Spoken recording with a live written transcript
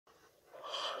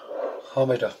हाँ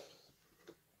बेटा.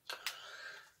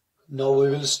 Now we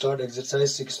will start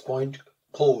exercise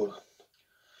 6.4.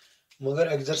 मगर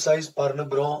exercise पढ़ने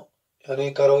ब्रो यानी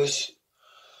करो इस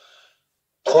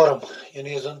thoerm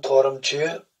यानी यजन thoerm चे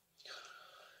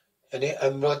यानी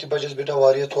अम्रोती बजस बेटा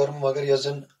वारिया thoerm मगर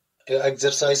यजन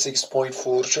exercise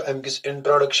 6.4 चो अम किस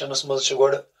introduction अस मज़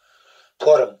चुगड़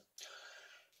thoerm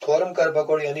thoerm कर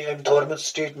बकोड़ यानी अम thoerm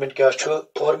statement क्या चो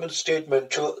thoerm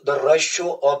statement चो the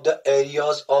ratio of the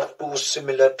areas of two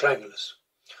similar triangles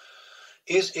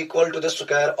is equal to the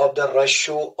square of the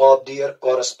ratio of their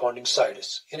corresponding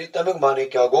sides. यानी तमिक माने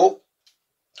क्या गो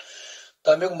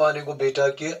तमिक माने गो बेटा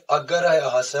कि अगर है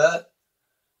हसा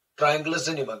ट्रायंगल्स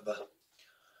जनी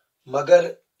मगर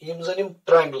यम जन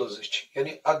ट्रायंगल्स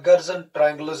यानी अगर जन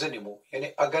ट्रायंगल्स जनी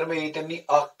यानी अगर मैं ये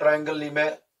अख ट्रायंगल नी मैं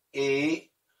A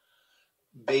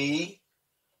B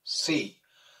C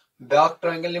back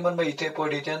triangle निमन मैं इथे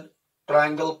पड़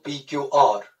ट्रायंगल पी क्यू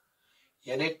आर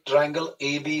यानी ट्रायंगल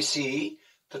ए बी सी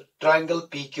तो triangle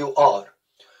P Q R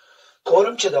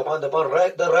theorem च दपान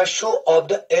the ratio of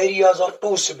the areas of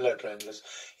to similar triangles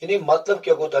यानी मतलब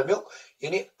क्या गो तमियुक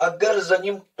यानी अगर जन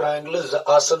यम ट्रायंगल्स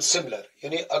आसन सिमिलर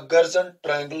यानी अगर जन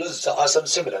ट्रायंगल्स आसन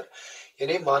सिमिलर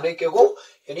यानी माने क्या गो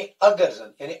यानी अगर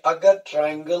जन यानी अगर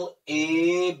ट्रायंगल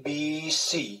ए बी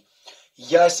सी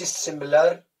या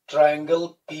similar triangle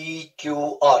P Q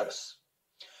R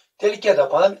तेल क्या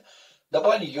दपान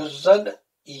दपान युजन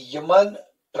यमन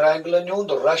ट्रायंगल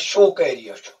हुंद रेशियो का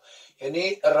एरिया यानी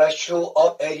ratio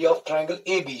of area of triangle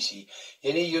ABC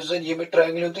यानी युजन यम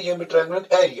ट्रायंगल हुंद यम ट्रायंगल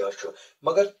एरिया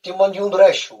मगर तिमन हुंद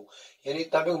रेशियो यानी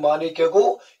तमिक माने क्या गो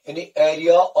यानी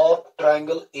एरिया ऑफ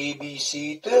ट्रायंगल एबीसी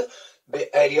तो बे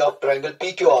एरिया ऑफ ट्रायंगल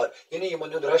पीक्यूआर यानी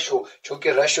यमन हुंद रेशियो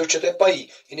चूंकि रेशियो छते पाई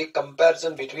यानी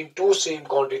comparison between two same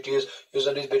quantities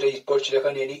युजन is बेटा इस पर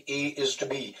लिखन यानी a is to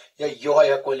b या यो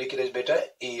या कोई लिखित इस बेटा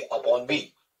a upon b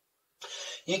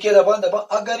ये क्या दबान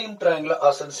अगर इन ट्रायंगल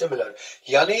आसन सिमिलर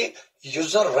यानी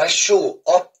यूजर रेशियो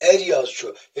ऑफ एरियाज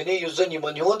यानी user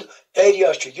Yemen हुंद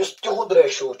area use तिहुंद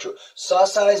ratio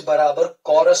सा इस बराबर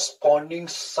कॉरेस्पॉन्डिंग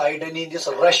साइडन हिंदिस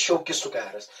रेशियो कि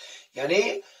स्क्वायरस यानी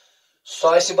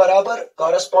सा बराबर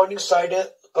कॉरेस्पॉन्डिंग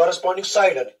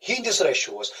साइडन हिंदिस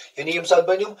रेशियो यानी यम साथ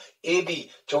बनिम ए बी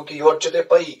चूंकि योर चते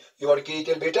पई योर के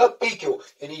तेल बेटा पी क्यू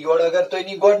यानी योर अगर तो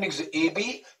नी गॉडनिक A be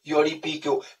your P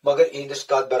Q मगर हिंदिस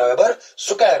का बराबर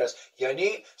स्क्वायरस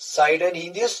यानी साइडन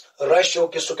हिंदिस रेशियो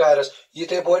के स्क्वायरस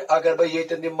ये बोल अगर भाई ये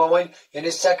निम्मा वन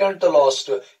यानी सेकंड तो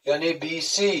लास्ट यानी बी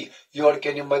सी योर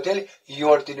के निम्मा तेल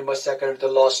योर ति निम्मा सेकंड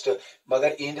तो लास्ट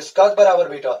मगर हिंदिस का बराबर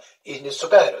बेटा हिंदिस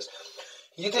स्क्वायरस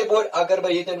ये बोल अगर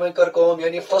भाई ये मैं कर कौम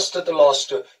यानी फर्स्ट तो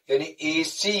लास्ट यानी ए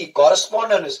सी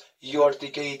कॉरेस्पॉन्डेंस योर ति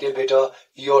के ये बेटा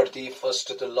योर ति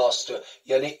फर्स्ट तो लास्ट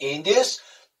यानी हिंदिस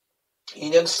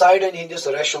इंडियन साइड एंड हिंदिस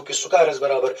रेशियो के स्क्वायरस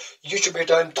बराबर ये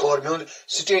बेटा इन थोरम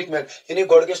स्टेटमेंट यानी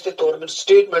गोडगेस ते थोरम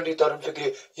स्टेटमेंट ये तरन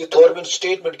फिक्र ये थोरम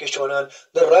स्टेटमेंट के शोनान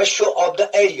the ratio of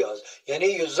the areas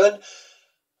यानी यूजन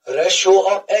रेशियो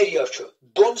ऑफ एरिया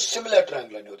दोन सिमिलर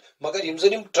ट्रायंगल मगर यम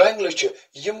जन ट्रायंगल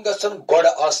यम गसन गोड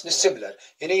आसने सिमिलर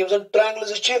यानी यम जन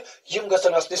ट्रायंगल यम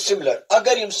गसन आसने सिमिलर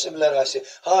अगर यम सिमिलर आसे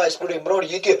हां इस पर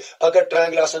इमरोड ये अगर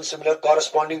ट्रायंगल आसन सिमिलर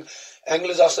कॉरेस्पॉन्डिंग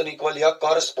एंगल्स आसन इक्वल या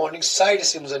कॉरेस्पॉन्डिंग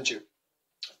साइड्स यम जन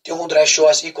तिहुंद रेशियो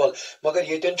आस इक्वल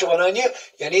मगर ये वनान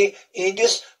यानी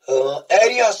इंडिस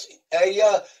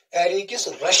एरिया किस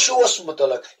रेशियोस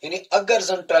मुतलक यानी अगर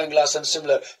जन ट्रायंगल आसन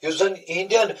सिमिलर युस जन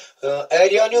Indian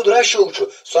area न्यूद ratio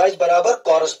so is बराबर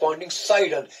कॉरेस्पॉन्डिंग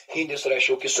साइडन हिंदिस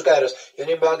रेशियो के स्क्वायरस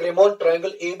यानी मैं अगर मोन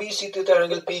ट्रायंगल एबीसी ते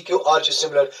ट्रायंगल पीक्यूआर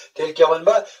सिमिलर तेल क्या वन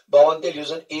बावन तेल युस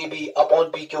जन एबी अपॉन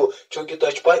पीक्यू चूंकि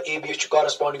तच पर एबी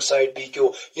कॉरेस्पॉन्डिंग साइड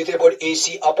पीक्यू इथे बोर्ड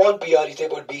एसी अपॉन पीआर इथे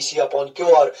बोर्ड बीसी अपॉन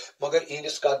क्यूआर मगर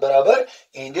हिंदिस का बराबर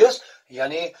हिंदिस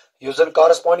यानी यूजर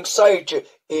कॉरेस्पॉन्डिंग साइड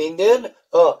इंडियन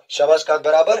शबाश का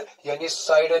बराबर यानी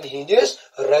साइड एंड हिंदिस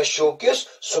रेशियो किस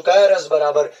स्क्वायरस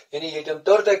बराबर यानी ये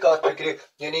तर्त का फिक्र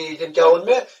यानी ये क्या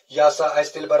उनमें या सा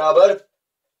अस्तिल बराबर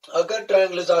अगर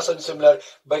ट्रायंगल्स आसन सिमिलर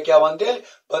बाय क्या वन दिल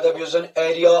मतलब यूजन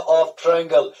area of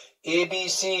triangle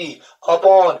ABC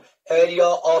upon area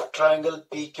of triangle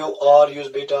PQR use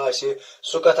बेटा ऐसे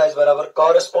सुकत है बराबर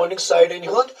कॉरेस्पॉन्डिंग साइड इन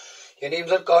हुंद यानी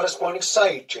यूजन कॉरेस्पॉन्डिंग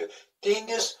साइड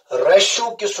तीनिस रेशियो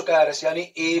के स्क्वायरस यानी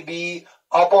A B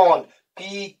upon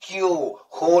P Q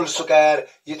whole square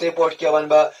ये पोट क्या वन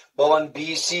बवन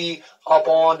B C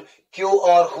upon Q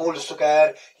R whole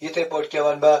square ये पोट क्या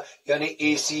वन यानी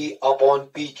ए सी upon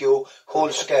P Q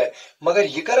whole square मगर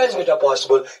ये कर बेटा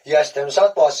पॉसिबल या तम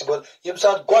साथ पॉसिबल यम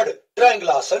साथ गोड ट्रायंगल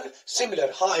आसन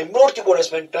सिमिलर हां इमोट के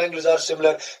बोर्ड में triangles are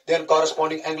similar then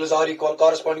corresponding angles are equal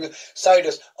corresponding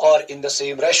sides are in the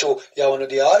same ratio या one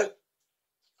they are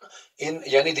in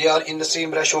yani they are in the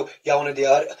same ratio या उन्हें they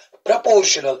are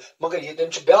proportional मगर ये दिन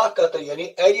ब्याह कत यानी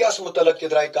एरियास मुतलक ते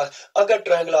द्राय कत अगर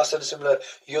ट्रायंगल आसन सिमिलर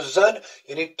युस जन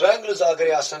यानी ट्रायंगल्स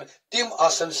अगर आसन तिम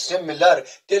आसन सिमिलर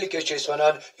तेल के चेस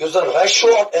वनान युस जन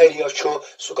रेशियो ऑफ एरिया छो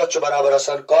सु कत बराबर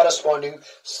आसन कॉरेस्पॉन्डिंग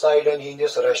साइडन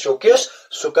हिंदिस रेशियो किस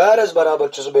स्क्वायरस बराबर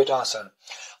छ बेटा आसन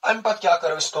अम पत क्या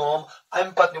करो कम अम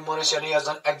पत निमो यानी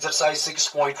यन एक्सरसाइज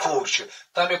 6.4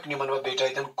 तमिक निमन बेटा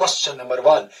यन क्वेश्चन नंबर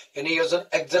 1 यानी यन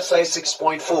एक्सरसाइज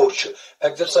 6.4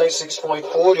 एक्सरसाइज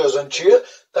 6.4 यन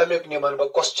तमिक निमन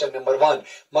क्वेश्चन नंबर 1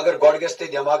 मगर गड गए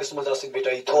दिमागस मज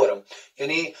बेटा यह थोरम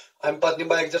यानी अम पत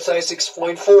निम एक्सरसाइज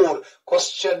 6.4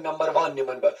 क्वेश्चन नंबर 1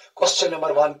 निमन क्वेश्चन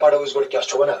नंबर 1 पढ़ो गो क्या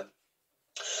वन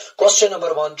क्वेश्चन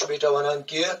नंबर 1 बेटा वन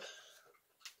कि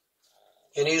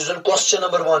यानी क्वेश्चन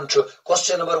नंबर 1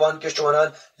 क्वेश्चन नंबर 1 क्या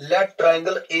one let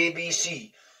triangle ABC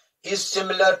is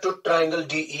similar to triangle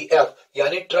DEF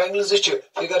यानी ट्रायंगल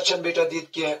फिगर छन बेटा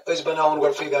दित के बनावन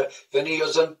गो फिगर यानी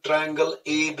ट्रायंगल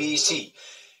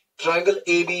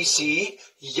ABC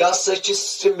या सच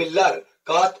सिमिलर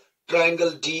कत triangle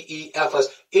DEF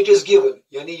it is given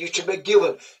यानी यह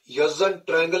गिवन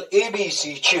ट्रायंगल ABC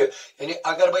यानी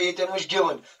अगर बह ये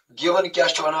गिवन क्या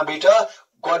वन बेटा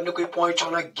गोडनुक पॉइंट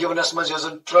वन गिवनस मज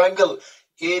ट्रायंगल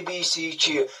ABC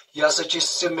यह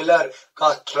सिमिलर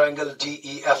कत ट्रायंगल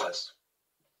DEF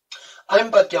अम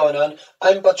पत क्या वन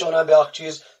अम पत वन ब्या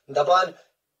चीज दपान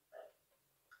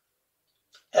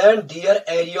and their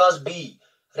areas be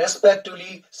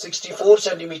respectively 64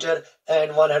 centimeter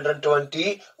and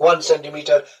 121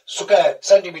 centimeter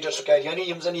square यानी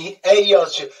यम जन यह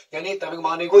areas यानी तमिक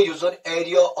माने गो use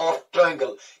area of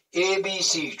triangle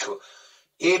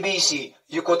ABC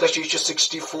यह कोता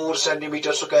 64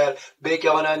 centimeter square बे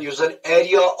क्या वनान use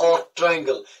area of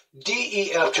triangle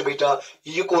DEF बेटा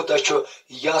यह कोता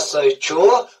यह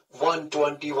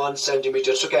 121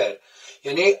 centimeter square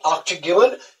यानी अख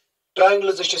गिवन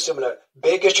ट्रायंगल्स सिमिलर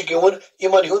बे क्या गिवन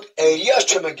इमन हुद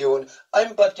एरिया मे गिवन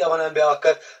अम पत क्या वन ब्या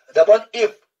दपान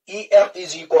if EF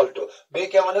is equal to बे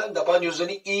क्या वन दपान युस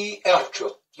EF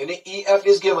यानी EF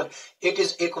is given it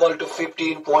is equal to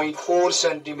 15.4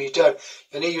 centimeter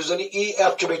यानी युस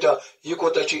EF बेटा यह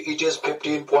कोता it is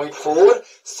 15.4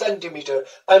 centimeter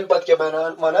अम पत क्या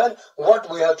one what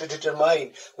we have to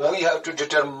determine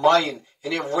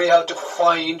यानी we have to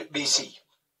find BC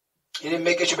यानी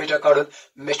मे क्या बेटा कड़न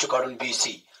मे कड़न BC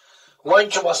वन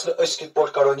मसल कित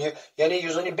पे कड़ोन यह यानी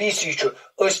युस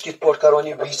BC कित पे करो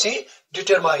BC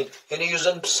डिटरमाइन यानी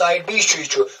युस साइड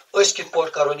B कित पे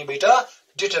करो बेटा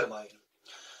डिटरमाइन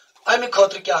अमि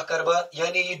खतर क्या कर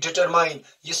यानी यह डिटरमाइन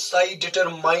यह साइड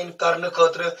डिटरमाइन करने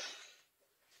खतर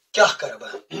क्या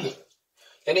कर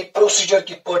यानी प्रोसीजर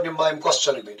कित पे निम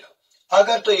क्वेश्चन बेटा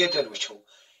अगर तो ये वो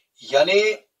यानी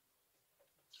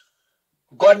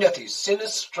गोडनेथी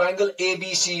सिंस ट्रायंगल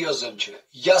ABC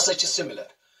यह सिमिलर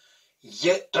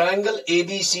ये triangle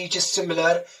ABC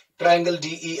similar triangle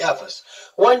DEF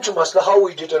one मसला हाउ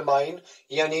वी डिटरमाइन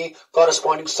यानी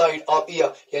कॉरेस्पॉन्डिंग साइड ऑफ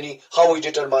यानी हाउ वी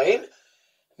डिटरमाइन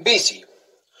BC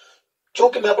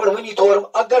चूंकि मैं पढ़ वी थोरम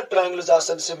अगर ट्रायंगल्स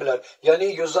आसन सिमिलर यानी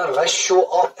युस रेशियो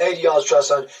ऑफ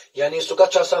एरियाज यानी सह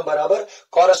कत बराबर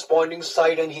कॉरेस्पॉन्डिंग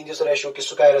साइडन हिंदिस रेशियो कि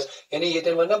स्क्वायरस यानी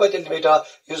ये वन बह बेटा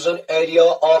use area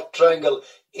of triangle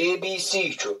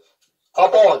ABC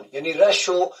upon यानी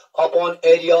ratio upon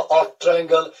area of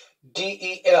triangle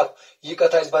DEF यह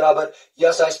कत बराबर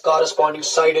यह कॉरेस्पॉन्डिंग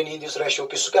साइडन हिंदिस रेशियो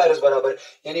कि स्क्वायरस बराबर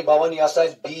यानी बवन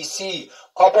यह BC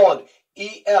upon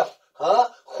EF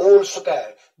whole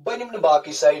square बनिम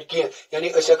बाकी साइड कह यानी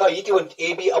ये one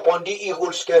AB upon DE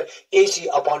whole square AC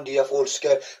upon DF whole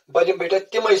square बनिम बेटा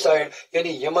तिम साइड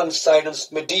यानी यमन साइडन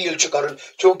में डील कर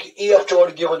चूंकि EF चोड़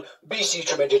गिवन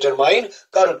BC में डिटरमाइन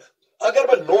कर अगर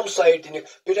बह नोन साइड दिन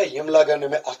बेटा यम लगन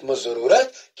में अत मज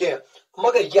जरूरत कह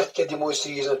मगर यथ क्या दिमो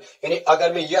रीजन यानी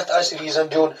अगर मैं यथ रीजन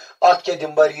दिन अत क्या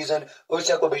दिम रीजन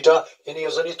हेको बेटा यानी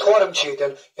यह थोरम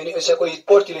यानी हेको इत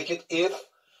पे लिखित इफ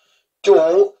टू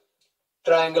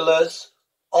ट्रायंगल्स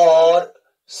और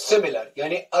सिमिलर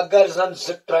यानी अगर जन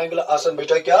ट्रायंगल आसन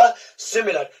बेटा क्या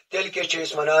सिमिलर तेल के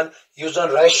वनान युस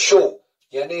रेशियो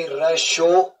यानी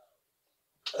रेशियो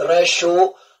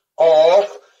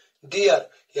ऑफ दियर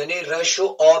यानी ratio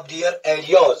of their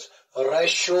areas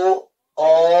ratio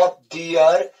of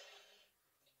their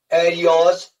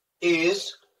areas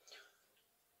is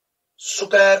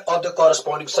square of the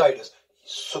corresponding sides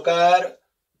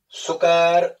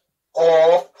square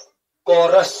of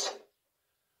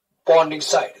corresponding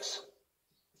sides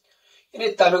यानी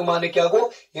तमिक माने क्या गो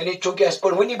यानी चूंकि एज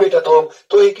पर वनी बेटा थॉर्म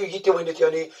तो एक ये वनित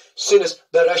यानी since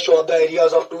the ratio of the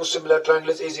areas of two similar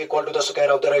triangles is equal to the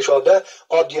square of the ratio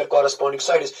of their corresponding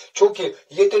sides चूंकि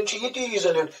ये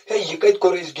रीजन है ये कत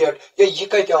कोर गेट या ये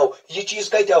कत आव ये चीज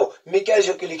कत आव मे क्या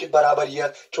लिखित बराबर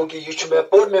ये चूंकि ये मे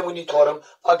पढ़ मे वनी थॉर्म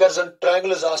अगर जन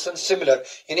ट्रायंगल्स आसन सिमिलर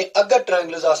यानी अगर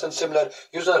ट्रायंगल्स आसन सिमिलर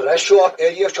यु जन रेशियो ऑफ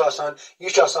एरिया छ आसान ये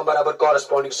छ आसान बराबर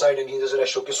कॉरस्पॉन्डिंग साइड इन हिंदिस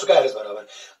रेशियो के स्क्वायर बराबर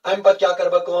अम पत क्या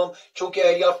करबा काम चूंकि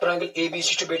एरिया ऑफ ट्रायंगल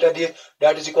एबीसी छ बेटा दे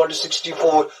दैट इज इक्वल टू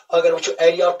 64 अगर वचो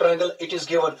area of triangle it is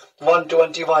given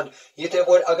 121 ये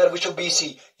पड़ अगर वचो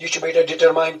बीसी ये बेटा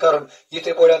डिटरमाइन करन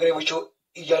ये पड़ अगर वचो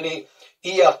यानी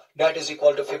EF that is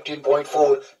equal to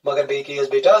 15.4 मगर बे के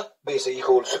बेटा बेसे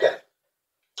होल स्क्वायर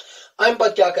अम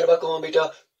पत क्या करबा काम बेटा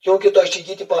क्योंकि तो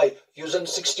ये पाई यूजन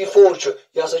 64 छु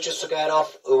या सच स्क्वायर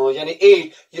ऑफ यानी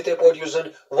 8 ये पड़ यूजन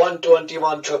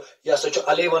 121 छु या सच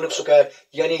 11 स्क्वायर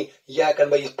यानी या कन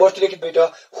भाई पढ़ लिखित बेटा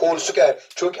होल स्क्वायर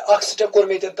चूंकि अक स्टेप कोर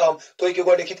में काम तो के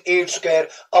गो लिखित 8 स्क्वायर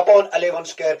अपॉन 11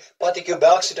 स्क्वायर पति के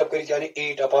बैक स्टेप करित यानी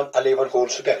 8 upon 11 whole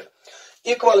square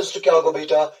equals to क्या गो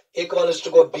बेटा equals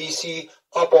to go BC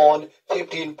upon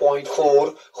 15.4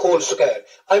 whole square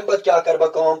अम पत क्या करबा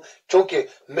काम चूंकि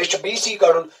मे BC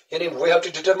कड़न यानी we have to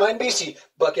determine BC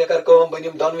बा क्या कर काम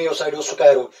बनिम दोनों साइडो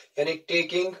स्क्वायर रूट यानी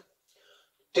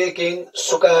taking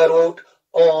square root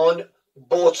on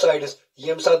both sides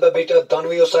यम साथ बेटा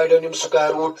दोनों साइडो निम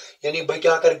स्क्वायर रूट यानी बा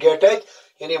क्या कर गेट है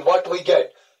यानी व्हाट वी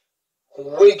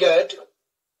गेट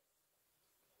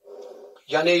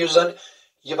यानी यूजन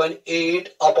ये बन 8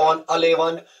 अपॉन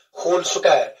 11 होल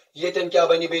स्क्वायर ये तेन क्या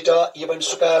बनी बेटा ये बन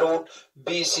square root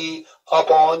BC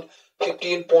upon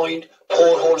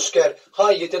 15.4 whole square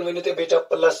हाँ ये तेन वनी बेटा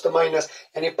प्लस तो माइनस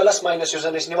यानी प्लस माइनस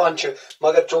यूजन इस निवान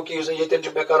मगर चूंकि यूजन ये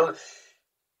तेन पे करुन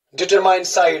डिटरमाइन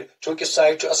साइड चूंकि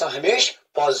साइड असा हमेश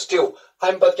पॉजिटिव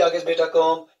अम पत क्या गस बेटा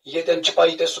काम ये तेन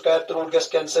पाई ते स्क्वायर तो रूट गस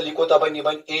कैंसिल ये कोता बन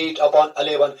 8 अपॉन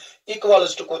 11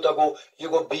 इक्वल्स टू कोता गो ये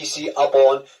गो BC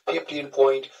अपॉन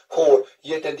 15.4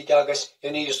 ये तेन क्या गस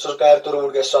यानी स्क्वायर तो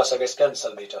रूट गस सासा गस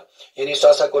कैंसिल बेटा यानी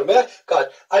सासा कोर में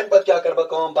कट अम पत क्या करबा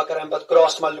काम बकर अम पत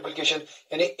क्रॉस मल्टीप्लिकेशन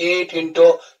यानी 8 into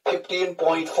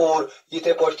 15.4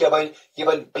 ये पॉट क्या बन ये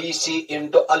बन BC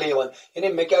into 11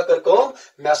 यानी मैं क्या कर काम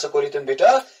मैं ऐसा कोरी तेन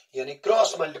बेटा यानी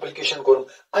क्रॉस मल्टीप्लिकेशन करूं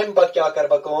अम पत क्या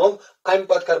करबा काम अम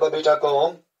पत करबा बेटा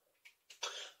काम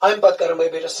अम पत कर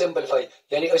बेटा सिंपलीफाई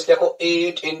यानी इस देखो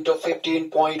 8 into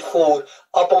 15.4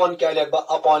 अपॉन क्या लेखबा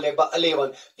अपॉन लेखबा 11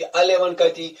 ये 11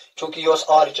 कती चूंकि योस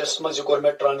RHS मज कोर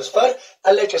में ट्रांसफर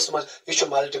LHS मज ये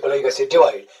मल्टीप्लाई गसे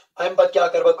डिवाइड अम पत क्या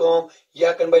करबा काम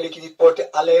या कन बली की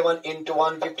पड़ते 11 into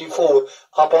 154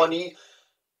 अपॉन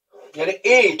यानी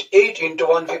 8 into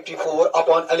 154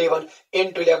 upon 11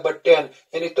 into लगभग 10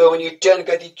 यानी तो वनी 10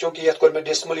 कती चूंकि यत कोर में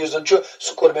डेसिमल यूजन छु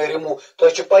स्कोर में रिमूव तो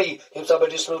छ पाई हम सब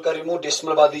डेसिमल का रिमूव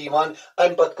डेसिमल बाद ईमान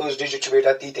अन पत कोस डिजिट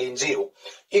बेटा 0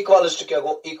 इक्वल्स टू क्या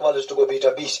गो इक्वल्स टू गो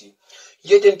बेटा BC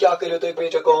ये दिन क्या करियो तो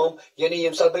बेटा काम यानी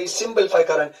हम सब भाई सिंपलीफाई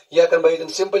करन या कर भाई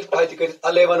सिंपलीफाई कर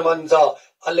 11 1 जा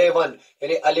 11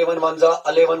 यानी 11 1 जा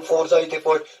 11 4 जा इते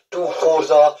पर 2 4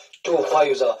 जा 2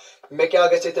 5 जा मैं क्या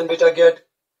गसे तन बेटा गेट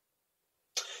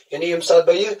यानी हम साथ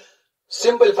भाई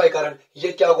सिंपलीफाई करन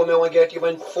ये क्या गो मैं वहां get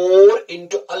even 4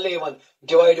 into 11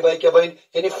 divide by क्या बन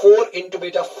यानी 4 into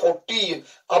बेटा 14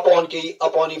 अपॉन के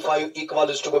अपॉन 5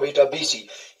 इक्वल्स टू बेटा BC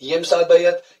ये हम साथ भाई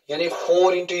यानी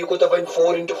 4 into ये को तो बन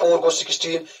 4 into 4 को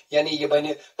 16 यानी ये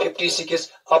बन 56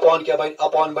 अपॉन क्या बन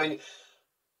अपॉन बन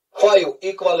 5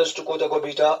 इक्वल्स टू को तो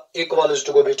बेटा इक्वल्स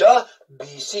टू बेटा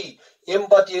BC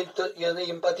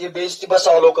ये बेइज्जती बस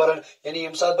सॉल्व करन यानी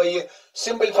यम साथ भाई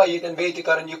सिंपलीफाई ये बेइज्जती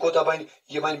करन ये कोता बन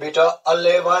ये बन बेटा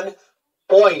 11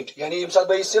 पॉइंट यानी यम साथ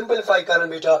भाई सिंपलीफाई करन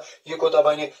बेटा ये कोता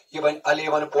बन ये बन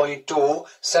 11.2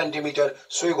 सेंटीमीटर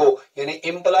सुइगो यानी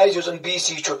इंप्लाइज यूजन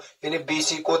BC छु यानी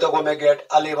BC कोता गो मैं गेट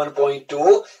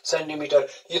 11.2 सेंटीमीटर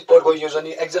ये पर गो यूजन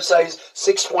एक्सरसाइज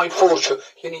 6.4 छु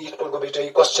यानी ये पर गो बेटा ये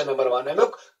क्वेश्चन नंबर 1 है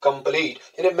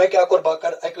कंप्लीट यानी मैं क्या कर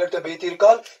बाकर एकलट बेहतर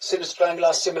call since triangle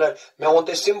are similar मैं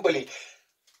वनते simply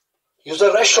use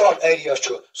ratio of area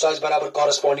छु सो इज बराबर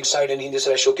corresponding side in this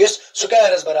ratio किस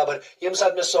स्क्वायर इज बराबर यम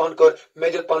साथ में सहन कर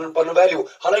मैं दिल पन वैल्यू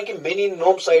हालांकि मेनी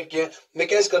नोम साइड के मैं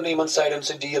कैसे करने यमन साइडन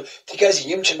से डील तिकाज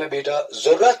यम छ मैं बेटा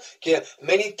जरूरत के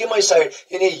मेनी तिमय साइड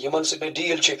यानी यमन से मैं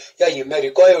डील छ या ये मैं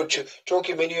रिक्वायर्ड छ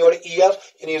क्योंकि मेनी और EF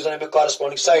यानी यूजन में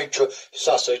कॉरस्पॉन्डिंग साइड छु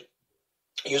साथ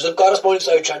यूजन कॉरस्पॉन्डिंग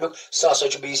साइड छ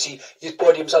साथ BC इस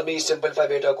पॉइंट यम साथ में सिंपलीफाई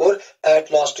बेटा कोर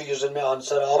एट लास्ट यूजन में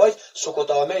आंसर आवाज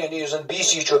सुकोता में यानी यूजन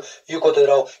BC छु ये को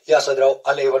दराव या सदराव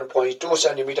 11.2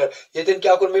 सेंटीमीटर ये दिन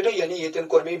क्या कर बेटा यानी ये दिन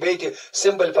कर में बेटे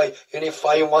सिंपलीफाई यानी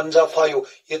 5 1 जा 5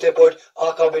 ये ते पॉइंट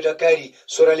आका बेटा कैरी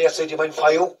सोरलिया से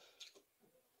 5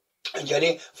 यानी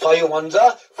 5 1 जा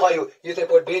 5 इथे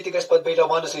पट बे तिगस पद बेटा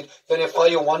 1 सि यानी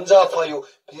 5 1 जा 5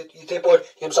 इथे पट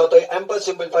हम साथ एम पर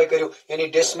सिंपलीफाई करियो यानी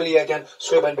डेसिमल यान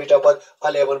सो बन बेटा पद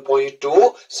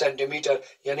 11.2 सेंटीमीटर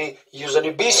यानी यूजन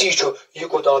बीसी छो ये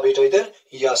कोता बेटा इधर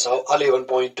या साव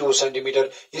 11.2 सेंटीमीटर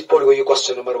इस पट गयो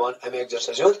question number 1 M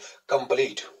exercise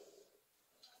complete.